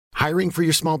Hiring for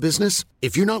your small business?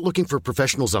 If you're not looking for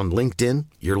professionals on LinkedIn,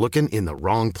 you're looking in the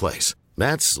wrong place.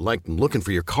 That's like looking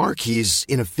for your car keys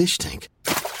in a fish tank.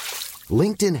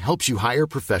 LinkedIn helps you hire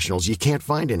professionals you can't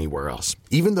find anywhere else,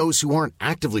 even those who aren't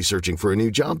actively searching for a new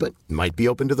job but might be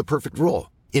open to the perfect role.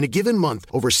 In a given month,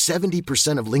 over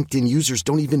 70% of LinkedIn users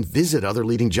don't even visit other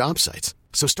leading job sites.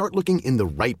 So start looking in the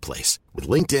right place. With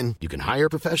LinkedIn, you can hire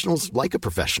professionals like a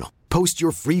professional. Post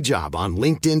your free job on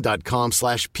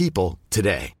linkedin.com/people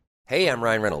today. Hey, I'm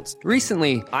Ryan Reynolds.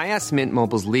 Recently, I asked Mint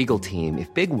Mobile's legal team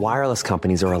if big wireless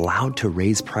companies are allowed to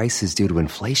raise prices due to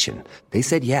inflation. They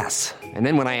said yes. And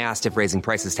then when I asked if raising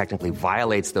prices technically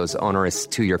violates those onerous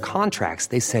two-year contracts,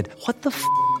 they said, what the f***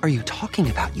 are you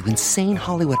talking about, you insane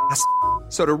Hollywood ass f-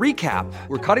 So to recap,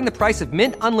 we're cutting the price of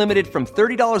Mint Unlimited from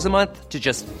 $30 a month to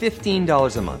just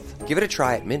 $15 a month. Give it a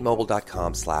try at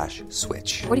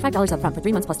mintmobile.com/switch. $45 up front for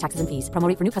 3 months plus taxes and fees. Promo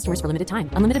rate for new customers for limited time.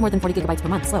 Unlimited more than 40 gigabytes per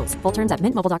month. Slows full terms at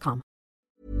mintmobile.com.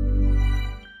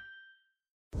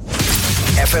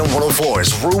 FM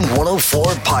 104's Room 104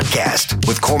 podcast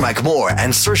with Cormac Moore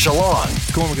and Saoirse Long.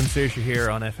 Cormac and Saoirse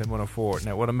here on FM 104.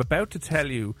 Now, what I'm about to tell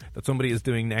you that somebody is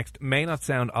doing next may not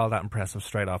sound all that impressive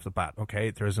straight off the bat,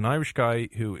 okay? There's an Irish guy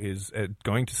who is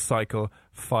going to cycle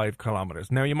 5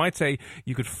 kilometres. Now, you might say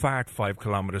you could fart 5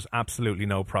 kilometres, absolutely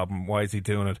no problem. Why is he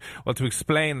doing it? Well, to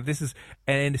explain, this is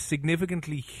a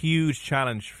significantly huge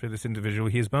challenge for this individual.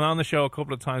 He has been on the show a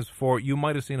couple of times before. You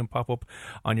might have seen him pop up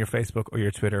on your Facebook or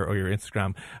your Twitter or your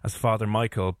Instagram as Father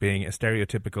Michael, being a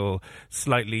stereotypical,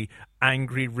 slightly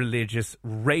angry, religious,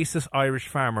 racist Irish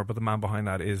farmer. But the man behind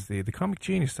that is the comic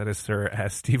genius that is Sir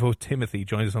Steve-O Timothy.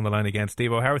 Joins us on the line again.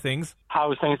 Steve-O, how are things?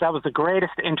 How's things? That was the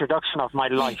greatest introduction of my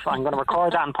life. I'm going to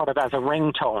record that and put it as a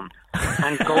ringtone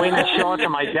and go in and show it to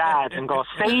my dad and go,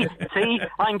 see,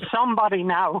 I'm somebody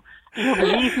now. Do you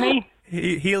believe me?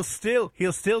 He'll still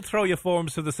throw you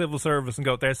forms to the civil service and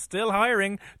go, they're still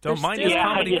hiring. Don't mind this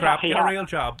comedy crap. Get a real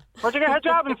job. Would you get a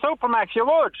job in Supermax? You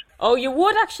would. Oh, you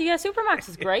would actually. Yeah, Supermax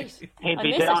is great. He'd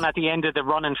be down at the end of the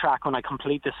running track when I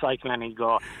complete the cycle, and he'd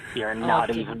go, "You're not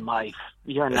even my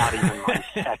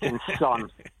second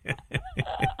son."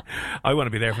 I want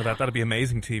to be there for that. That'd be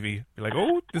amazing TV. Be like,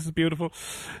 oh, this is beautiful.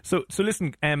 So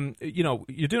listen,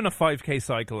 you're doing a 5K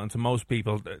cycle, and to most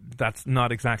people, that's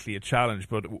not exactly a challenge.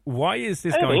 But why is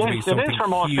this going to be something It is for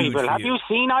most huge people. Have you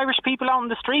seen Irish people out in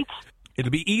the streets? It'll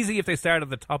be easy if they start at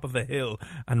the top of the hill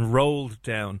and rolled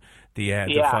down the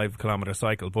 5 kilometre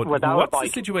cycle. But what's the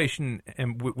situation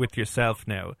with yourself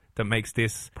now that makes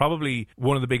this probably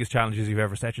one of the biggest challenges you've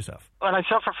ever set yourself? Well, I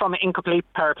suffer from incomplete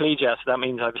paraplegia, so that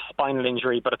means I have a spinal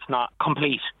injury, but it's not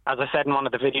complete. As I said in one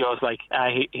of the videos,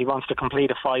 he wants to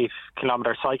complete a 5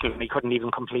 kilometre cycle and he couldn't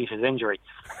even complete his injury.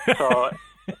 So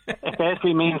it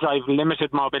basically means I've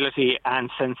limited mobility and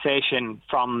sensation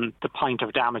from the point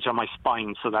of damage on my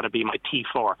spine, so that'd be my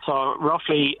T4. So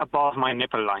roughly above my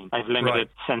nipple line, I've limited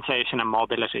sensation and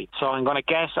mobility. So I'm going to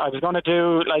guess I was going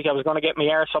to get my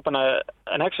arse up on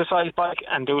an exercise bike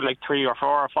and do 3 or 4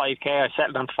 or 5K. I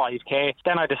settled on 5K.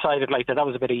 Then I decided that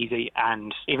was a bit easy,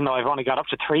 and even though I've only got up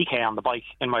to 3K on the bike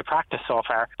in my practice so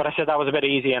far, but I said that was a bit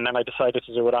easy, and then I decided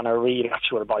to do it on a real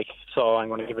actual bike. So I'm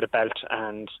going to give it a belt,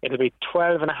 and it'll be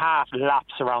 12 and a half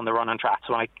laps around the running track.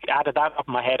 So when I added that up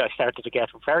in my head, I started to get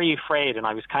very afraid, and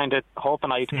I was kind of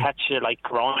hoping I'd catch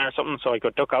corona or something so I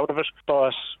could duck out of it.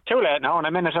 But too late now, and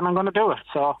I'm in it, and I'm going to do it.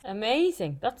 So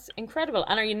amazing. That's incredible.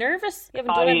 And are you nervous? You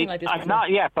haven't done anything like this before? I'm not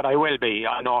yet, but I will be.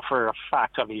 I know for a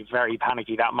fact I'll be very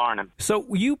panicky that morning. So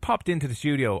you popped into the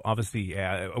studio, obviously,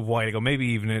 a while ago, maybe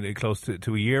even close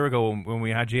to a year ago when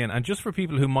we had you in. And just for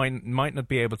people who might not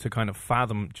be able to kind of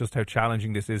fathom just how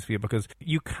challenging this is for you, because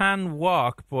you can walk,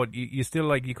 but you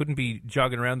still you couldn't be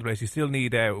jogging around the place. You still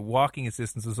need walking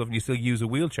assistance and stuff, and you still use a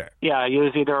wheelchair. Yeah, I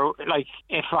use either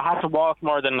if I had to walk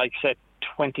more than say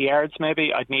 20 yards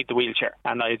maybe, I'd need the wheelchair,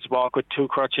 and I'd walk with 2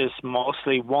 crutches,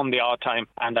 mostly one the odd time,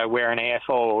 and I wear an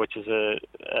AFO, which is a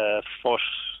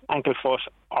ankle foot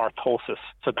orthosis,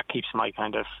 so that keeps my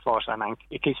kind of foot and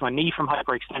it keeps my knee from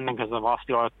hyperextending because of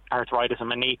osteoarthritis in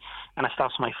my knee, and it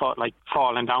stops my foot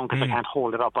falling down because I can't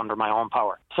hold it up under my own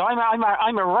power. So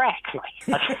I'm a wreck.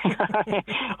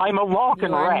 I'm a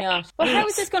walking wreck. Not. Well, how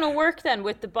is this going to work then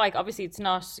with the bike? Obviously, it's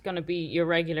not going to be your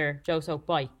regular Joe Soap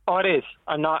bike. Oh, it is.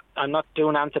 I'm not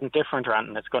doing anything different or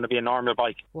anything. It's going to be a normal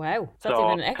bike. Wow, that's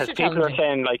even an extra challenge. Because people are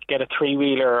saying get a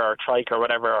 3-wheeler or trike or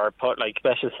whatever, or put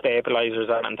special stabilizers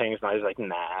on and things, and I was like,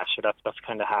 nah, sure, that's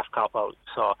kind of half cop out.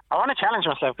 So I want to challenge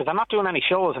myself because I'm not doing any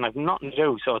shows and I've nothing to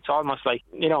do. So it's almost a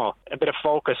bit of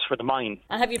focus for the mind.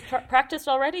 And have you practiced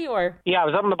already, or? Yeah, I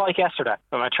was on the bike yesterday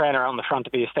with my trainer on the front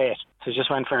of the estate. So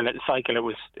just went for a little cycle.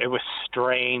 It was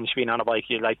strange being on a bike.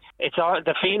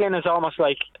 The feeling is almost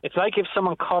like, it's like if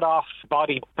someone cut off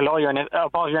body below your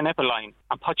above your nipple line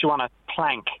and put you on a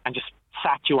plank and just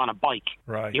sat you on a bike.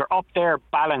 Right. You're up there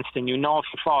balanced, and you know if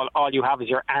you fall, all you have is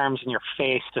your arms and your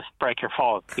face to break your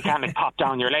fall. You can't like pop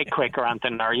down your leg quick or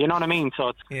anything, or you know what I mean.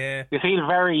 So you feel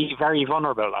very, very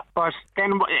vulnerable. But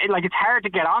then, it's hard to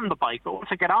get on the bike. But once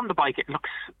I get on the bike,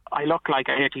 I look like,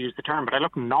 I hate to use the term, but I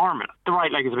look normal. The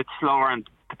right leg is a bit slower, and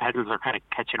the pedals are kind of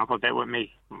catching up a bit with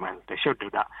me. Well, they should do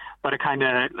that. But it kind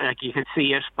of, you can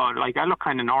see it, but I look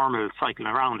kind of normal cycling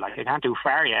around. I can't do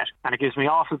far yet. And it gives me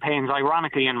awful pains,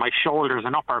 ironically, in my shoulders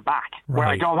and upper back, where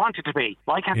I don't want it to be.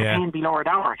 Why can't the pain be lower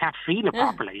down? I can't feel it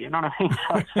properly, you know what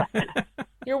I mean?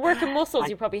 You're working muscles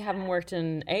you probably haven't worked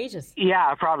in ages.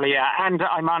 Yeah, probably, yeah. And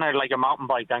I'm on a mountain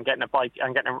bike. I'm getting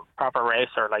a proper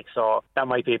racer, so that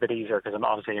might be a bit easier, because I'm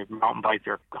obviously a mountain bike,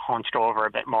 you're hunched over a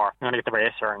bit more. I'm going to get the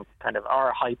racer and or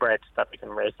a hybrid that we can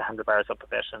raise the handlebars up a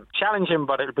bit and challenging,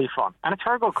 but it'll be fun. And it's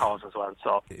for a good cause as well.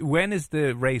 So when is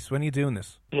the race? When are you doing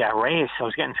this? Yeah, race. I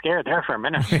was getting scared there for a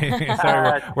minute.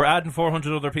 Sorry, we're adding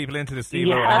 400 other people into the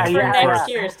Steve-O. That's for next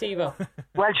year, Steve-O.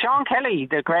 Well, Sean Kelly,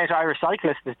 the great Irish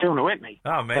cyclist, is doing it with me.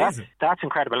 Oh, amazing. So that's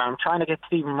incredible. And I'm trying to get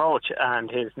Stephen Roach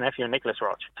and his nephew Nicholas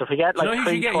Roach. So if we get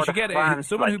you should get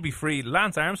someone who'd be free.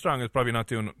 Lance Armstrong is probably not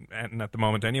doing anything at the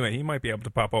moment anyway. He might be able to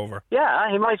pop over.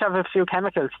 Yeah, he might have a few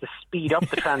chemicals to speed up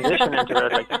the transition into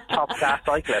a top class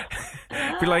cyclist.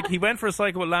 Be like, he went for a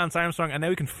cycle with Lance Armstrong and now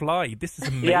he can fly. This is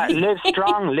amazing. Yeah, live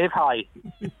strong, live high.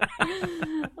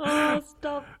 Oh,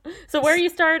 stop. So where are you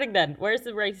starting then? Where's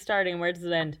the race starting and where does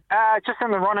it end? Just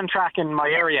on the running track in my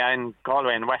area in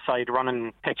Galway, in West Side,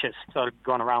 running pitches. So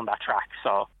going around that track.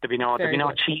 So there'll be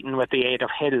no cheating with the aid of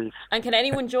hills. And can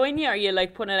anyone join you? Are you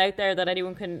putting it out there that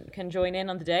anyone can join in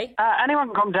on the day? Anyone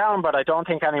can come down, but I don't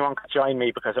think anyone could join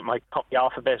me, because it might put me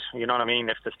off a bit. You know what I mean?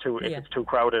 If it's too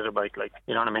crowded, a bike,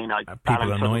 you know what I mean?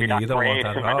 People annoying you. You don't want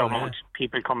that at all. I don't want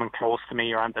people coming close to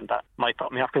me or anything that might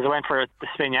put me off. Because I went for the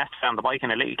spin yesterday on the bike,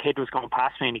 and a little kid was going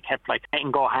past me, and he kept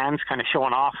letting go hands, kind of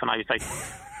showing off, and I was like,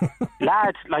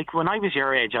 lad, when I was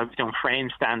your age, I was doing frame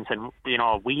stands and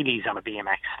wheelies on a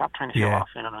BMX. Stop trying to show off.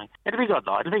 You know what I mean? It'll be good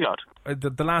though. It'll be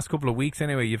good. The last couple of weeks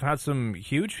anyway, you've had some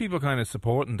huge people kind of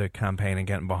supporting the campaign and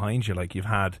getting behind you. You've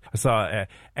had, I saw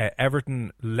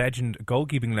Everton legend,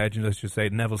 goalkeeping legend, I should say,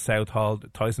 Neville Southall,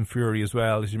 Tyson Fury as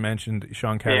well, as you mentioned.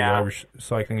 Sean Kelly, Irish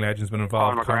cycling legend, has been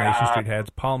involved. Coronation Street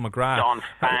Heads, Paul McGrath,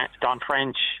 Don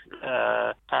French,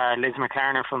 Liz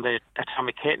McLaren from the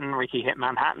Atomic Kitten, Ricky Hit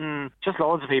Manhattan, just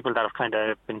loads of people that have kind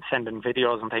of been sending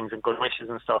videos and things and good wishes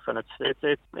and stuff, and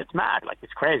it's mad,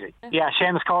 it's crazy. Yeah,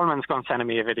 Seamus Coleman's going to send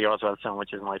me a video as well soon,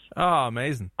 which is nice. Oh,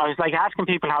 amazing. I was asking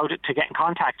people how to get in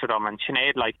contact with him, and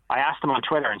Sinead, I asked him on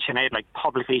Twitter, and Sinead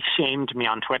publicly shamed me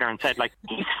on Twitter and said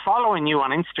he's following you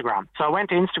on Instagram. So I went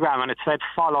to Instagram and it said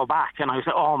follow back, and I was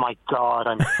like, oh my god,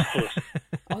 I'm pissed.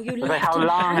 Oh, you left how him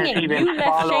long hanging. has he been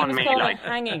following me?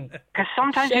 Hanging. Because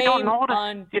sometimes you don't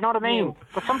notice. You know what I mean?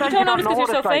 But sometimes you don't notice because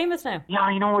you're so famous now. Yeah,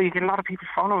 I know. You get a lot of people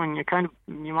following.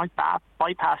 You might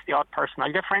bypass the odd person. I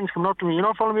get friends coming up to me,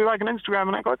 follow me back on Instagram,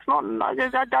 and I go, it's not.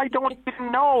 I don't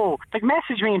even know.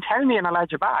 Message me and tell me, and I'll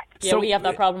add you back. Yeah, we have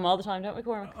that problem all the time, don't we,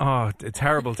 Cormac? Oh,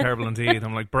 terrible indeed.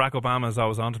 I'm Barack Obama's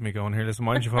always on to me going, here, listen,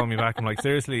 why don't you follow me back? I'm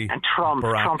seriously. And Trump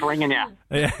ringing you.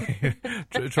 Yeah.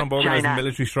 Trump organising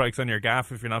military strikes on your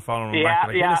gaff if you're not following him back.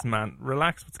 Hey, listen, man,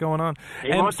 relax, what's going on?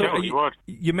 He would.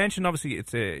 You mentioned,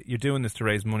 obviously, you're doing this to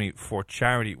raise money for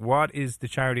charity. What is the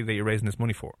charity that you're raising this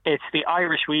money for? It's the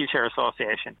Irish Wheelchair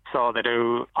Association. So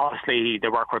they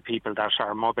work with people that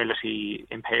are mobility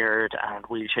impaired and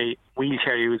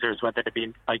wheelchair users, whether they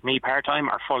be like me part-time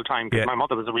or full-time, because my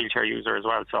mother was a wheelchair user as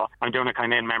well. So I'm doing it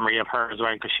kind of in memory of her as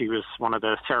well, because she was one of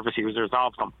the service users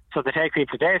of them. So they take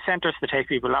people to day centres, they take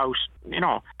people out,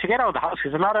 to get out of the house,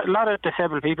 because a lot of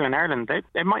disabled people in Ireland,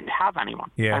 they mightn't have anyone.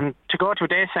 Yeah. And to go to a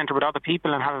day centre with other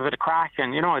people and have a bit of crack,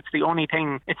 and it's the only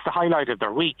thing, it's the highlight of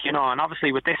their week, and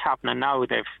obviously with this happening now,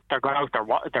 they're going out,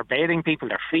 they're bathing people,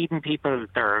 they're feeding people,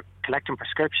 they're collecting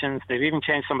prescriptions, they've even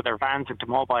changed some of their vans into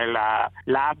mobile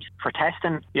labs for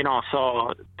testing,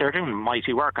 so they're doing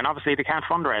mighty work. And obviously they can't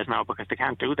fundraise now because they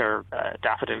can't do their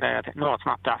Daffodil Day. No, it's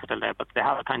not Daffodil Day, but they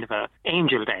have a kind of a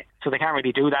Angel Day, so they can't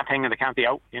really do that thing, and they can't be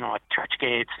out at church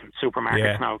gates and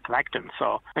supermarkets now collecting.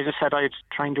 So I just said I'd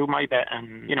try and do my bit,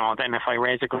 and then if I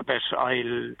raise a good bit,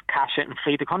 I'll cash it and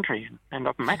flee the country and end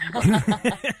up in Mexico.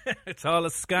 It's all a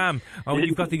scam. Oh,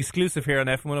 you've got the exclusive here on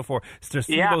F104. It's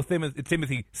Steve-O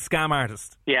Timothy, scam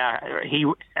artist. Yeah,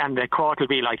 and the quote will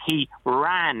be he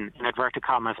ran, in inverted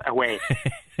commas, away.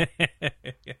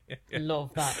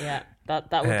 Love that. Yeah,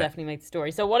 that would definitely make the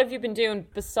story. So what have you been doing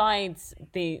besides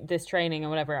this training and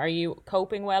whatever? Are you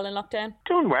coping well in lockdown?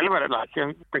 Doing well with it, like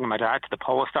bringing my dad to the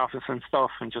post office and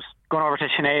stuff, and just going over to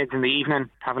Sinead's in the evening,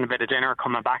 having a bit of dinner,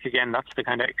 coming back again. That's the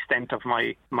kind of extent of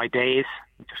my days.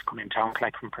 Just coming in town,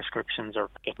 collecting prescriptions or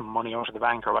getting money out of the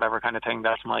bank or whatever kind of thing.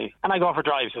 And I go for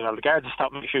drives as well. The guards have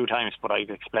stopped me a few times, but I've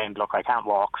explained, look, I can't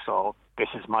walk, so this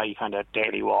is my kind of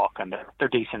daily walk, and they're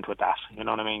decent with that, you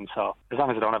know what I mean? So as long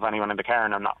as I don't have anyone in the car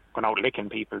and I'm not going out licking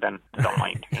people, then I don't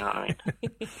mind, you know what I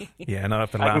mean? Yeah, not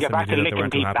after the I can last get time back you to did it, they licking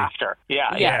weren't too people happy. after.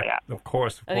 Yeah. Of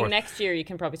course. I think next year you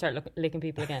can probably start licking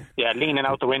people again. Yeah, leaning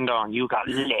out the window and you got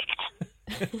licked.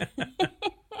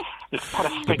 Let's put a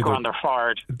sticker on their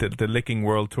forehead. The Licking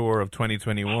World Tour of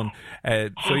 2021.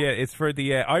 So yeah, it's for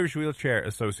the Irish Wheelchair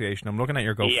Association. I'm looking at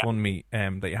your GoFundMe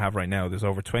that you have right now. There's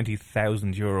over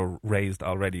 €20,000 raised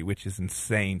already, which is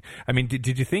insane. I mean,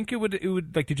 did you think it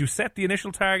would like? Did you set the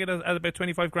initial target at about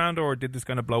 25 grand, or did this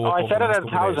kind of blow up? I set it at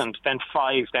 1,000, then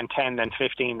 5, then 10, then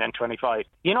 15, then 25.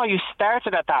 You know, you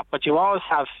started at that, but you always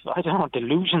have, I don't know,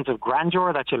 delusions of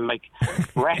grandeur that you'll like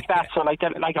wreck that. So like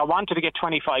I wanted to get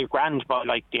 25 grand by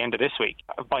like the end of this week,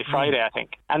 by Friday, I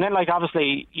think. And then like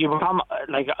obviously you become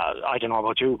like, I don't know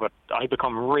about you, but I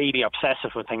become really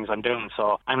obsessive with things I'm doing.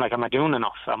 So I'm like, am I doing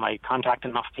enough? Am I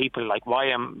contacting enough people? Like why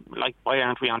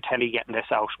aren't we on telly getting this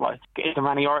out? Why is there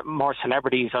any more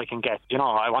celebrities I can get? You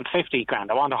know, I want 50 grand,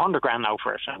 I want 100 grand now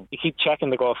for it. And you keep checking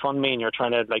the GoFundMe and you're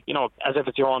trying to, like, you know, as if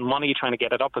it's your own money, trying to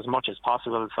get it up as much as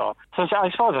possible. So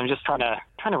I suppose I'm just trying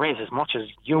to raise as much as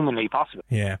humanly possible.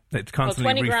 Yeah, it's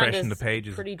constantly refreshing the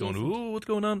pages, going, decent. Ooh, what's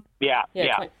going on? Yeah.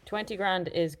 20 grand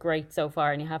is great so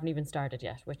far, and you haven't even started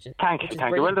yet, which is Thank you.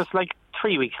 Well, there's like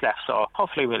 3 weeks left, so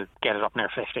hopefully we'll get it up near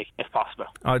 50 if possible.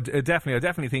 I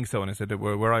definitely think so. And I said that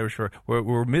we're Irish.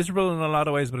 We're miserable in a lot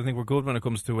of ways, but I think we're good when it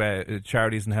comes to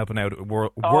charities and helping out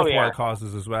worthwhile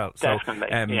causes as well. So,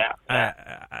 definitely. As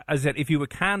I said, if you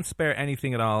can spare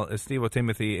anything at all, Steve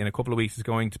O'Timothy in a couple of weeks is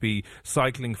going to be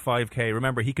cycling 5k.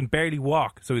 Remember, he can barely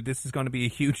walk, so this is going to be a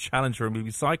huge challenge for him. He'll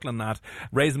be cycling that,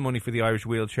 raising money for the Irish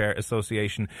Wheelchair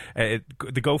Association. The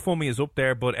GoFundMe is up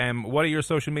there, but what are your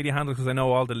social media handles? Because I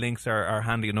know all the links are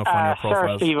handy enough on your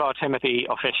profiles. Sir Steve O'Timothy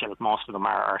official. Most of them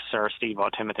are Sir Steve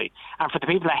O'Timothy. And for the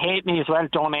people that hate me as well,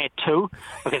 donate too,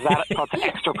 because that puts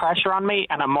extra pressure on me,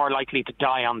 and I'm more likely to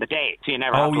die on the day. So you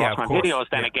never have to watch my videos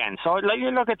then again. So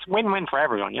look, it's win-win for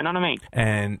everyone. You know what I mean?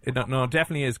 And no, it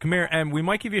definitely is. Come here, we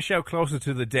might give you a shout closer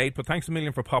to the date, but thanks a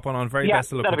million for popping on. Very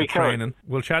best of luck with the training.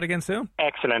 We'll chat again soon.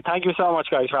 Excellent. Thank you so much,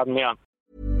 guys, for having me on.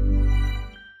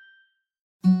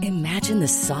 Imagine the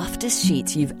softest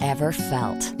sheets you've ever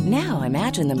felt. Now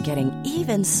imagine them getting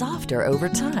even softer over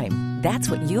time.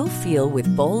 That's what you'll feel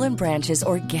with Boll & Branch's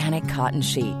organic cotton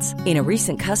sheets. In a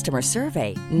recent customer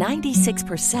survey,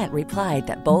 96% replied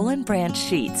that Boll & Branch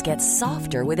sheets get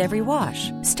softer with every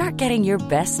wash. Start getting your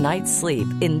best night's sleep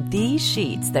in these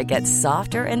sheets that get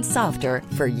softer and softer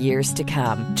for years to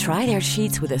come. Try their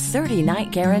sheets with a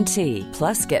 30-night guarantee.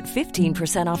 Plus, get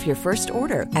 15% off your first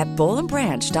order at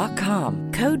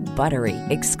bollandbranch.com. Code BUTTERY.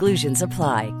 Exclusions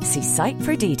apply. See site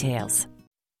for details.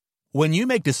 When you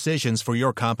make decisions for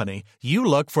your company, you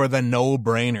look for the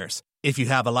no-brainers. If you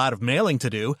have a lot of mailing to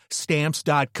do,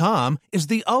 Stamps.com is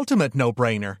the ultimate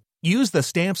no-brainer. Use the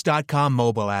Stamps.com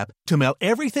mobile app to mail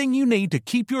everything you need to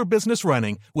keep your business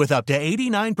running with up to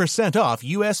 89% off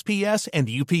USPS and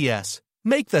UPS.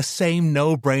 Make the same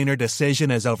no-brainer decision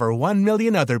as over 1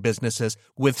 million other businesses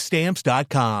with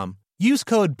Stamps.com. Use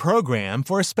code PROGRAM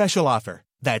for a special offer.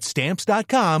 That's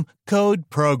Stamps.com, code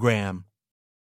PROGRAM.